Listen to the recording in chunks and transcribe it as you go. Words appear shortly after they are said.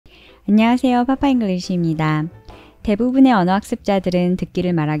안녕하세요. 파파잉글리시입니다. 대부분의 언어학습자들은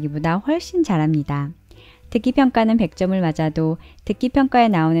듣기를 말하기보다 훨씬 잘합니다. 듣기평가는 100점을 맞아도 듣기평가에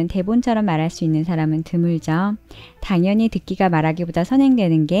나오는 대본처럼 말할 수 있는 사람은 드물죠. 당연히 듣기가 말하기보다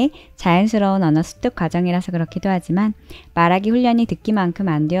선행되는 게 자연스러운 언어 습득 과정이라서 그렇기도 하지만 말하기 훈련이 듣기만큼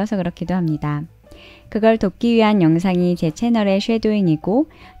안 되어서 그렇기도 합니다. 그걸 돕기 위한 영상이 제 채널의 쉐도잉이고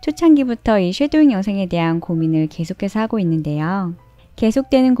초창기부터 이 쉐도잉 영상에 대한 고민을 계속해서 하고 있는데요.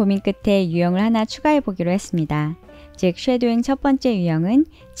 계속되는 고민 끝에 유형을 하나 추가해 보기로 했습니다. 즉 쉐도잉 첫 번째 유형은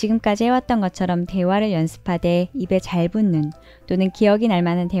지금까지 해왔던 것처럼 대화를 연습하되 입에 잘 붙는 또는 기억이 날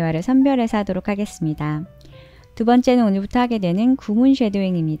만한 대화를 선별해서 하도록 하겠습니다. 두 번째는 오늘부터 하게 되는 구문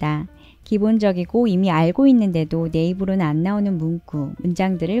쉐도잉입니다. 기본적이고 이미 알고 있는데도 내 입으로는 안 나오는 문구,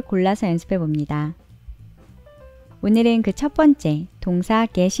 문장들을 골라서 연습해 봅니다. 오늘은 그 첫 번째, 동사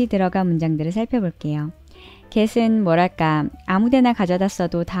get이 들어간 문장들을 살펴볼게요. get은 뭐랄까 아무데나 가져다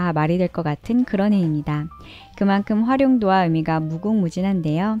써도 다 말이 될 것 같은 그런 의미입니다. 그만큼 활용도와 의미가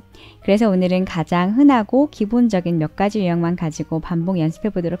무궁무진한데요. 그래서 오늘은 가장 흔하고 기본적인 몇 가지 유형만 가지고 반복 연습해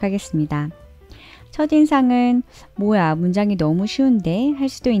보도록 하겠습니다. 첫인상은 뭐야 문장이 너무 쉬운데 할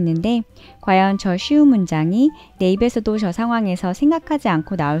수도 있는데 과연 저 쉬운 문장이 내 입에서도 저 상황에서 생각하지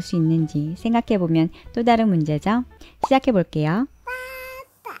않고 나올 수 있는지 생각해보면 또 다른 문제죠. 시작해 볼게요.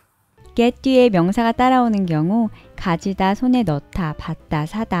 get 뒤에 명사가 따라오는 경우 가지다, 손에 넣다, 받다,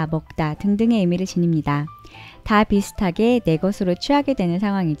 사다, 먹다 등등의 의미를 지닙니다. 다 비슷하게 내 것으로 취하게 되는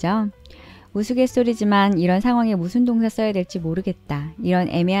상황이죠. 우스갯소리지만 이런 상황에 무슨 동사 써야 될지 모르겠다. 이런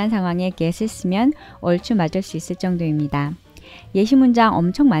애매한 상황에 get을 쓰면 얼추 맞을 수 있을 정도입니다. 예시 문장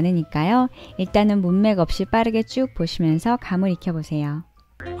엄청 많으니까요. 일단은 문맥 없이 빠르게 쭉 보시면서 감을 익혀보세요.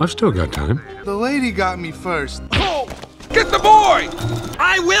 I've still got time. The lady got me first. Oh! Get the boy!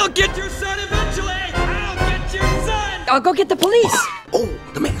 I will get your son eventually! I'll get your son! I'll go get the police! Oh,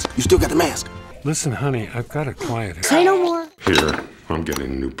 the mask. You still got the mask. Listen, honey, I've got it quiet. Say no more. Here, I'm getting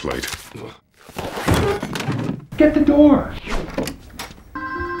a new plate. Get the door.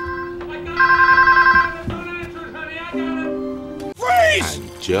 Freeze!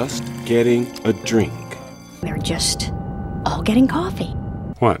 I'm just getting a drink. They're just all getting coffee.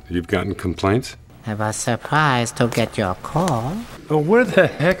 What, you've gotten complaints? I was surprised to get your call. Oh, where the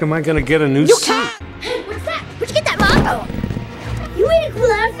heck am I going to get a new suit? Hey, what's that? Where'd you get that, Mom? You made a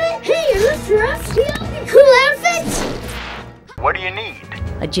cool outfit? Hey, are those giraffes? Do you have a cool outfit? What do you need?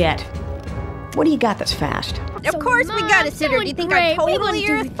 A jet. What do you got that's fast? Of course we got a sitter. Do you think I'm totally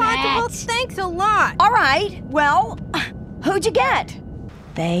irresponsible? Thanks a lot. All right, well, who'd you get?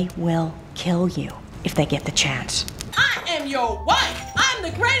 They will kill you if they get the chance. I am your wife. I'm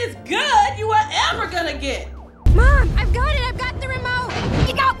the greatest good you are ever gonna get. Mom, I've got it. I've got the remote.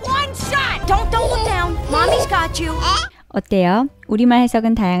 You got one shot. Don't look down. Mommy's got you. 어때요? 우리말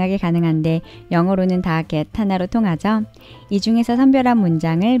해석은 다양하게 가능한데 영어로는 다 get 하나로 통하죠? 이 중에서 선별한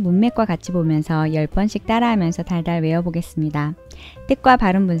문장을 문맥과 같이 보면서 10번씩 따라하면서 달달 외워보겠습니다. 뜻과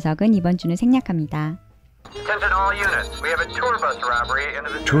발음 분석은 이번 주는 생략합니다. Attention all units. We have a tour bus robbery in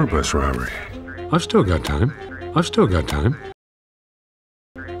the Tour bus robbery. I've still got time. I've still got time.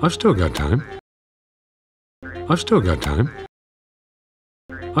 I've still got time. I've still got time.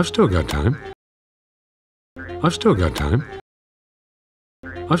 I've still got time. I've still got time.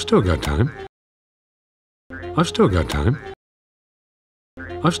 I've still got time. I've still got time.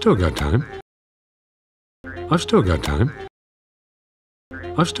 I've still got time. I've still got time.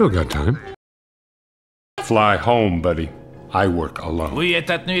 I've still got time. Fly home, buddy. I work alone. Oui, et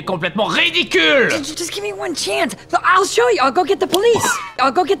ta tenue est complètement ridicule! Just give me one chance. I'll show you. I'll go get the police.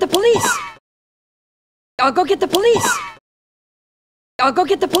 I'll go get the police. I'll go get the police. I'll go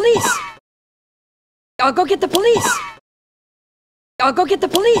get the police. I'll go get the police. I'll go get the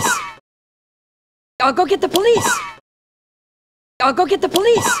police. I'll go get the police. I'll go get the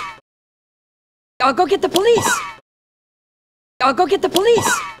police. I'll go get the police. I'll go get the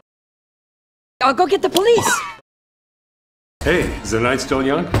police. I'll go get the police. Hey, is the night still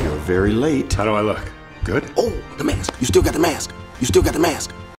young? You're very late. How do I look? Good? Oh, the mask. You still got the mask. You still got the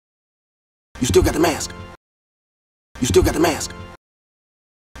mask. You still got the mask. You still got the mask.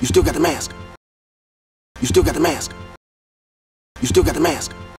 You still got the mask. You still got the mask. You still got the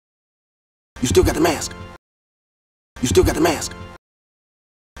mask. You still got the mask. You still got the mask.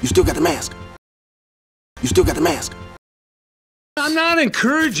 You still got the mask. You still got the mask. I'm not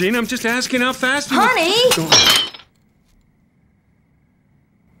encouraging. I'm just asking how fast you... Honey!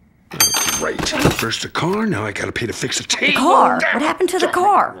 Great. First the car, now I gotta pay to fix the tape. The car? What happened to the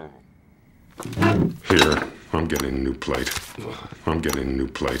car? Here, I'm getting a new plate. I'm getting a new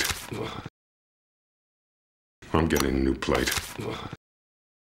plate. I'm getting a new plate.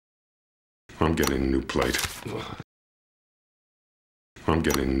 I'm getting a new plate. I'm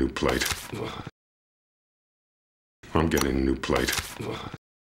getting a new plate. I'm getting a new plate.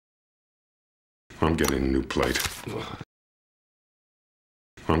 I'm getting a new plate.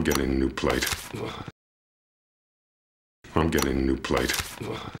 I'm getting a new plate. I'm getting a new plate.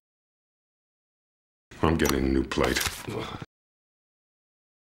 I'm getting a new plate.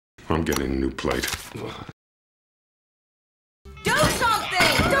 I'm getting a new plate. Do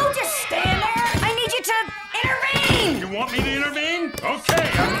something! Don't just stand there! I need you to intervene! You want me to intervene? Okay,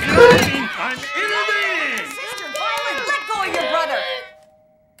 I'm intervening! I'm intervening! Sister Violet, let go of your brother!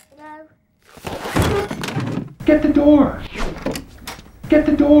 Get the doors! Get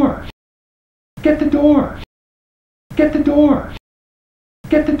the doors! Get the doors! Get the doors!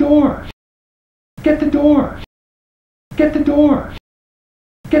 Get the doors! Get the doors! Get the doors!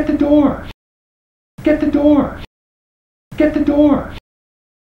 Get the doors! Get the doors! Get the doors!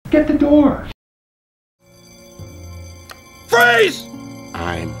 Get the doors! Freeze!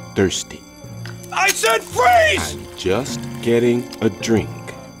 I'm thirsty. I said freeze! I'm just getting a drink.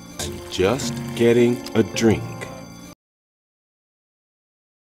 I'm just getting a drink.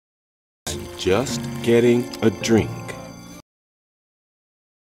 I'm just getting a drink.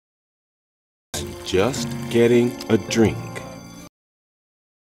 I'm just getting a drink.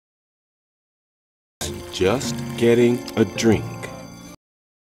 I'm just getting a drink.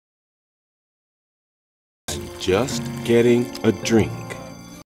 I'm just getting a drink.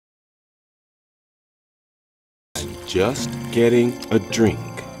 I'm just getting a drink.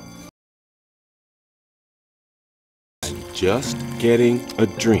 I'm just getting a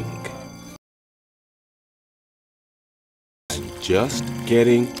drink. I'm just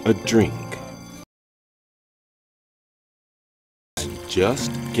getting a drink. I'm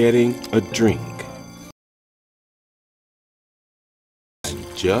just getting a drink. I'm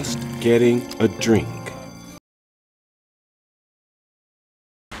just getting a drink.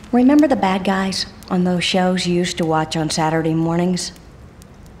 Remember the bad guys on those shows you used to watch on Saturday mornings?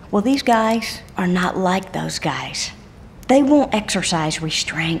 Well, these guys are not like those guys. They won't exercise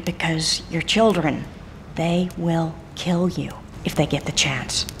restraint because you're children. They will kill you if they get the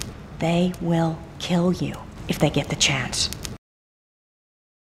chance. They will kill you if they get the chance.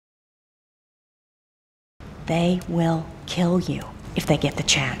 They will kill you if they get the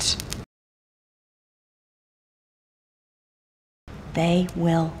chance. They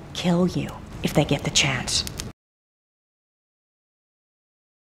will kill you if they get the chance.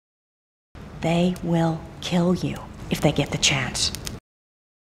 They will kill you if they get the chance.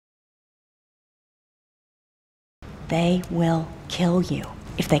 They will kill you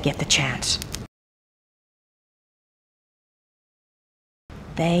if they get the chance.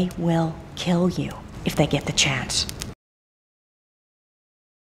 They will kill you if they get the chance.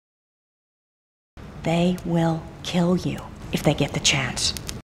 They will kill you if they get the chance.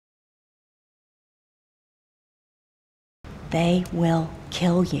 They will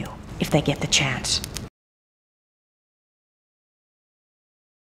kill you if they get the chance.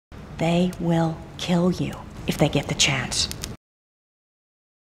 They will kill you if they get the chance.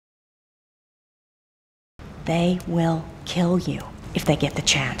 They will kill you if they get the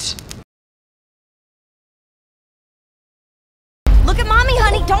chance. Look at Mommy,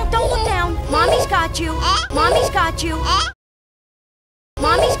 honey. Don't look down. Mommy's got you. Mommy's got you.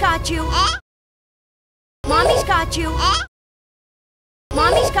 Mommy's got you. Mommy's got you.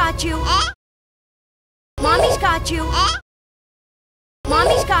 Mommy's got you. Mommy's got you.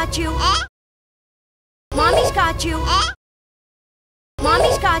 Mommy's got you. Mommy's got you.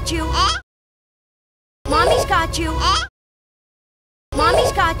 Mommy's got you. Mommy's got you.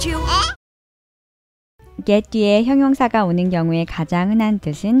 Mommy's got you. get 뒤에 형용사가 오는 경우에 가장 흔한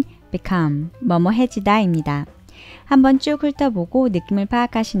뜻은 become, 뭐뭐해지다입니다. 한번 쭉 훑어보고 느낌을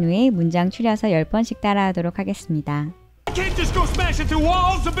파악하신 후에 문장 추려서 10번씩 따라하도록 하겠습니다. I can't just go smashing through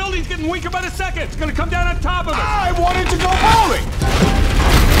walls. The building's getting weaker by the second. It's gonna come down on top of us. I wanted to go bowling.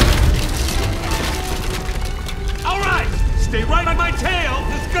 All right, stay right on my tail.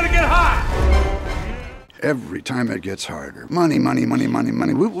 It's gonna get hot. Every time it gets harder. Money, money, money, money,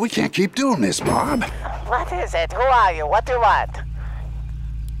 money. We can't keep doing this, Bob. What is it? Who are you? What do you want?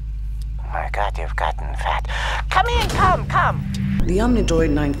 Oh my God, you've gotten fat. Come in, come. The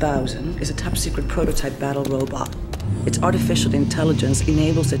Omnidroid 9000 is a top-secret prototype battle robot. Its artificial intelligence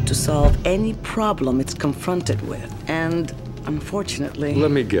enables it to solve any problem it's confronted with. And, unfortunately...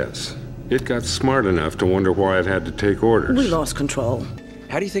 Let me guess. It got smart enough to wonder why it had to take orders. We lost control.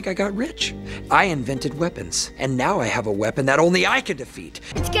 How do you think I got rich? I invented weapons, and now I have a weapon that only I can defeat.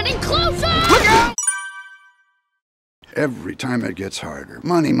 It's getting closer! Look out! Every time it gets harder.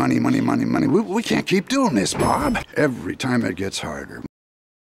 Money, money, money, money, money. We can't keep doing this, Bob. Every time it gets harder.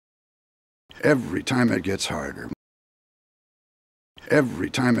 Every time it gets harder. Every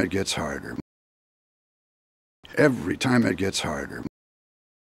time it gets harder. Every time it gets harder.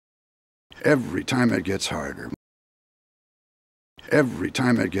 Every time it gets harder. Every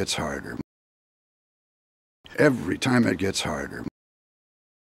time it gets harder. Every time it gets harder.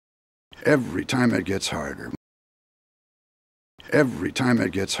 Every time it gets harder. Every time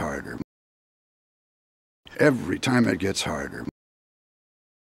it gets harder. Every time it gets harder.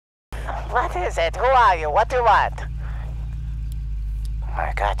 What is it? Who are you? What do you want?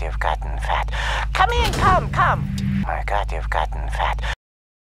 My God, you've gotten fat. Come in, come. My God, you've gotten fat.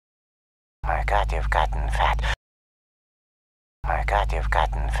 My God, you've gotten fat. My God, you've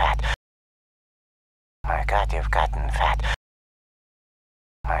gotten fat. My God, you've gotten fat.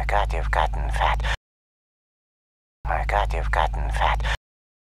 My God, you've gotten fat. My God, you've gotten fat.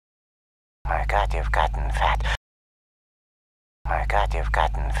 My God, you've gotten fat. My God, you've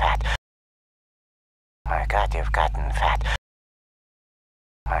gotten fat. My God, you've gotten fat.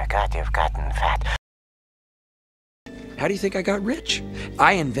 My God, you've gotten fat. How do you think I got rich?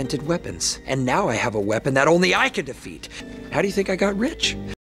 I invented weapons, and now I have a weapon that only I can defeat. How do you think I got rich?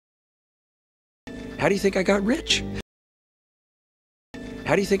 How do you think I got rich?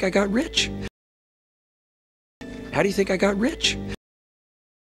 How do you think I got rich? How do you think I got rich?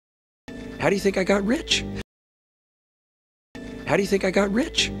 How do you think I got rich? How do you think I got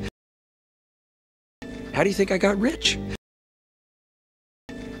rich? How do you think I got rich?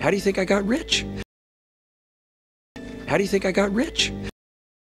 How do you think I got rich? How do you think I got rich?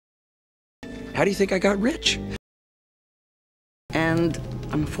 How do you think I got rich? And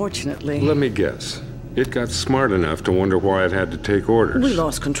unfortunately... Let me guess. It got smart enough to wonder why it had to take orders. We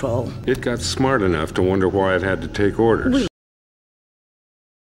lost control. It got smart enough to wonder why it had to take orders.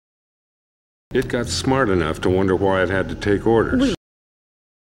 It got smart enough to wonder why it had to take orders.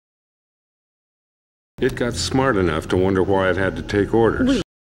 It got smart enough to wonder why it had to take orders.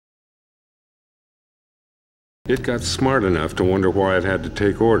 It got smart enough to wonder why it had to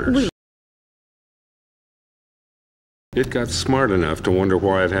take orders. It got smart enough to wonder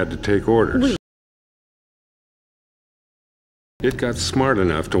why it had to take orders. It got smart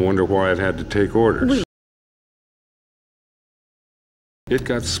enough to wonder why it had to take orders. It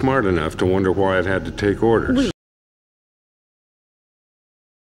got smart enough to wonder why it had to take orders.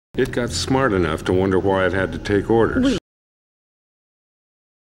 It got smart enough to wonder why it had to take orders.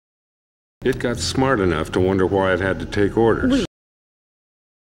 It got smart enough to wonder why it had to take orders.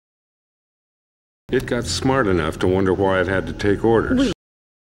 It got smart enough to wonder why it had to take orders.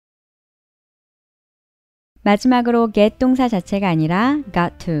 마지막으로 get 동사 자체가 아니라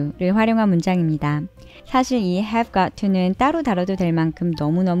got to를 활용한 문장입니다. 사실 이 have got to는 따로 다뤄도 될 만큼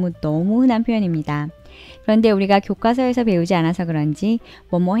너무 흔한 표현입니다. 그런데 우리가 교과서에서 배우지 않아서 그런지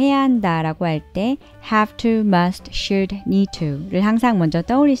뭐뭐 해야 한다 라고 할 때 have to, must, should, need to를 항상 먼저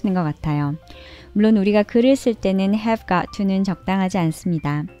떠올리시는 것 같아요. 물론 우리가 글을 쓸 때는 have got to는 적당하지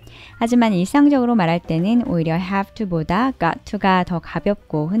않습니다. 하지만 일상적으로 말할 때는 오히려 have to보다 got to가 더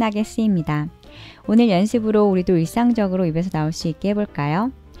가볍고 흔하게 쓰입니다. 오늘 연습으로 우리도 일상적으로 입에서 나올 수 있게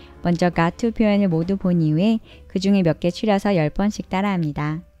해볼까요? 먼저 got to 표현을 모두 본 이후에 그 중에 몇 개 추려서 10번씩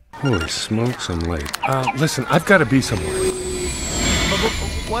따라합니다. Holy smokes, I'm late. Listen, I've got to be somewhere.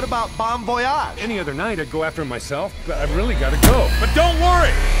 What about Bon Voyage? Any other night I'd go after him myself, but I've really got to go. But don't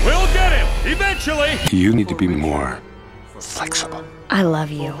worry, we'll get him, eventually. You need to be more flexible. I love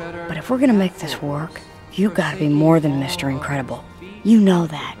you, but if we're gonna make this work, you gotta be more than Mr. Incredible. You know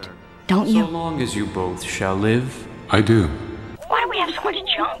that, don't you? So long as you both shall live. I do. Why do we have so much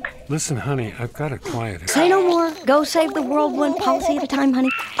junk? Listen, honey, I've got to quiet it. Say no more. Go save the world one policy at a time, honey.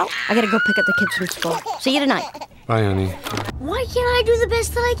 Oh, I gotta go pick up the kids from school. See you tonight. Bye, honey. Why can't I do the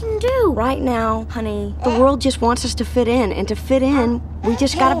best that I can do? Right now, honey, the world just wants us to fit in, and to fit in, we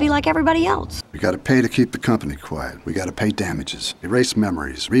just gotta be like everybody else. We gotta pay to keep the company quiet. We gotta pay damages, erase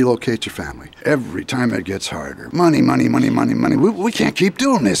memories, relocate your family. Every time it gets harder. Money, money, money, money, money. We can't keep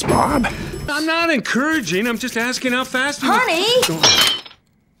doing this, Bob. I'm not encouraging. I'm just asking how fast you... Honey!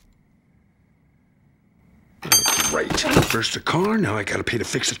 Great. First the car, now I gotta pay to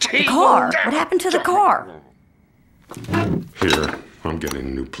fix the tape. The car? What happened to the car? Here, I'm getting a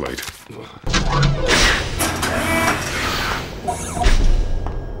new plate.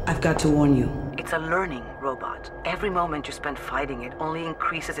 I've got to warn you. It's a learning robot. Every moment you spend fighting it only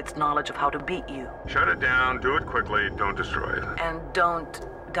increases its knowledge of how to beat you. Shut it down, do it quickly, don't destroy it. And don't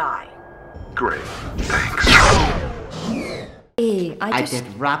die. Great, thanks. Hey, I did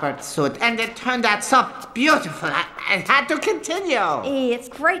Robert's suit, and it turned out so beautiful. I had to continue. It's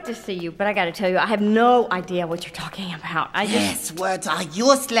great to see you, but I gotta tell you, I have no idea what you're talking about. Yes, words are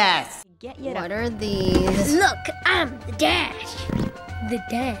useless. What are these? Look, I'm the Dash. The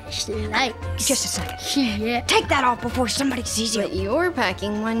Dash light. Just a second. Yeah. Take that off before somebody sees you. But you're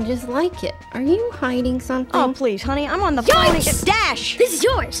packing one just like it. Are you hiding something? Oh, please, honey, I'm on the phone. Dash! This is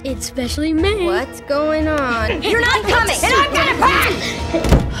yours. It's specially made. What's going on? You're not coming, and I'm gonna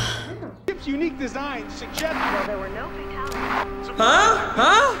pass! Ship's unique design suggests there were no fatalities.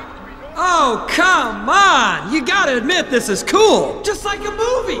 Huh? Oh, come on! You gotta admit this is cool! Just like a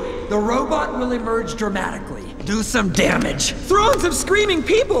movie! The robot will emerge dramatically, do some damage, thrones of screaming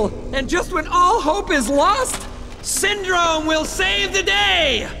people, and just when all hope is lost, Syndrome will save the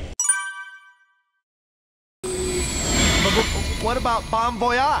day! What about Bon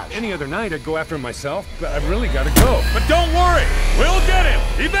Voyage? Any other night I'd go after him myself, but I've really gotta go. But don't worry, we'll get him!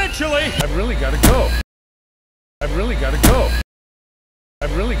 Eventually! I've really gotta go. I've really gotta go.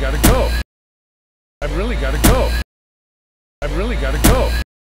 I've really gotta go. I've really gotta go. I've really gotta go.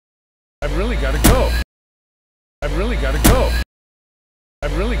 I've really gotta go. I've really gotta go.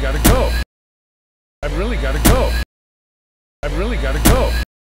 I've really gotta go. I've really gotta go. I've really gotta go.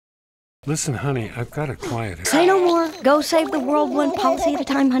 Listen, honey, I've got to quiet it. Say no more. Go save the world one policy at a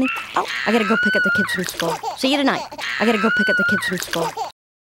time, honey. Oh, I gotta go pick up the kids from school. See you tonight. I gotta go pick up the kids from school.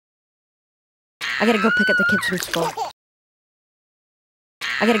 I gotta go pick up the kids from school.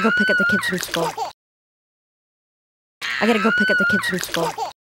 I gotta go pick up the kids from school. I gotta go pick up the kids from school.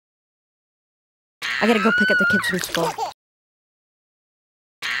 I gotta go pick up the kids from school.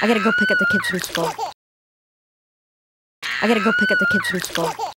 I gotta go pick up the kids from school. I gotta go pick up the kids from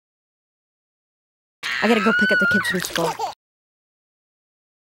school. I gotta go pick up the kids from school.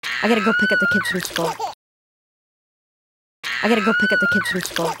 I gotta go pick up the kids from school. I gotta go pick up the kids from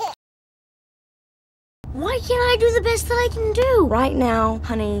school. Why can't I do the best that I can do? Right now,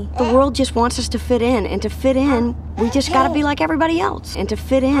 honey, the world just wants us to fit in, and to fit in, we just gotta be like everybody else. And to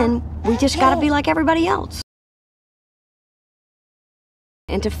fit in, we just gotta be like everybody else.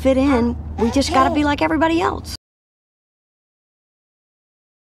 And to fit in, we just gotta be like everybody else.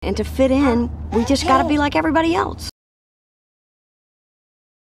 And to fit in, we just gotta be like everybody else.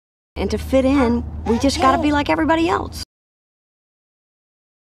 And to fit in, we just gotta be like everybody else.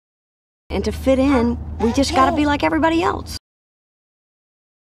 And to fit in, we just gotta be like everybody else.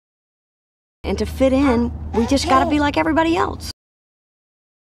 And to fit in, we just gotta be like everybody else.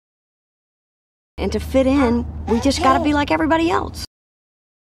 And to fit in, we just gotta be like everybody else.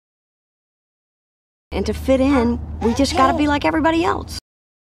 And to fit in, we just gotta be like everybody else.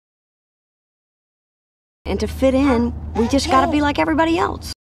 And to fit in, we just gotta be like everybody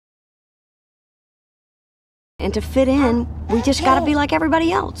else. And to fit in, we just gotta be like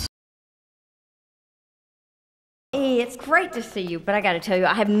everybody else. It's great to see you, but I gotta tell you,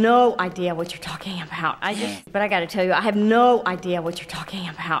 I have no idea what you're talking about. But I gotta tell you, I have no idea what you're talking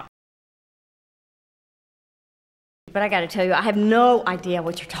about. But I gotta tell you, I have no idea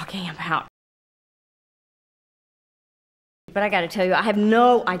what you're talking about. But I gotta tell you, I have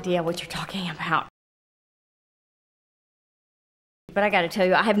no idea what you're talking about. But I gotta tell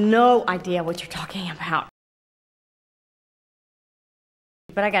you, I have no idea what you're talking about.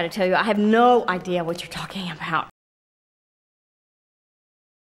 But I gotta tell you, I have no idea what you're talking about.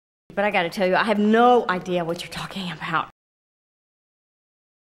 But I gotta tell you, I have no idea what you're talking about.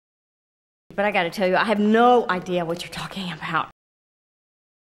 But I gotta tell you, I have no idea what you're talking about.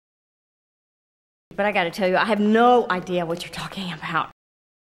 But I gotta tell you, I have no idea what you're talking about.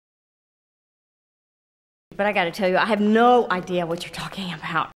 But I gotta tell you, I have no idea what you're talking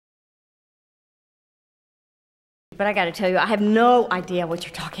about. But I gotta tell you, I have no idea what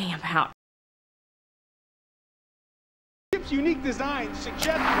you're talking about. Ship's unique design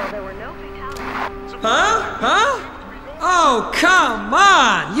suggests there were no fatalities. Huh? Oh, come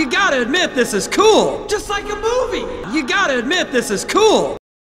on! You gotta admit this is cool! Just like a movie! You gotta admit this is cool!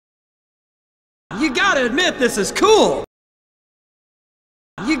 You gotta admit this is cool!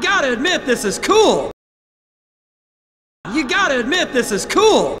 You gotta admit this is cool! You gotta admit this is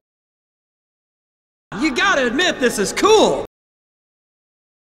cool! You gotta admit this is cool!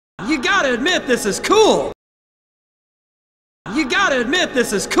 You gotta admit this is cool! You gotta admit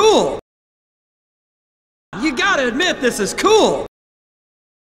this is cool! You gotta admit this is cool!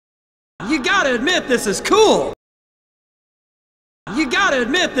 You gotta admit this is cool! You gotta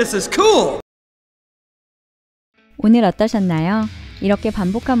admit this is cool! 오늘 어떠셨나요? 이렇게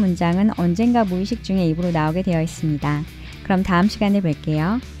반복한 문장은 언젠가 무의식 중에 입으로 나오게 되어 있습니다. 그럼 다음 시간에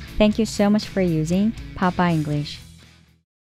뵐게요. Thank you so much for using Papa English.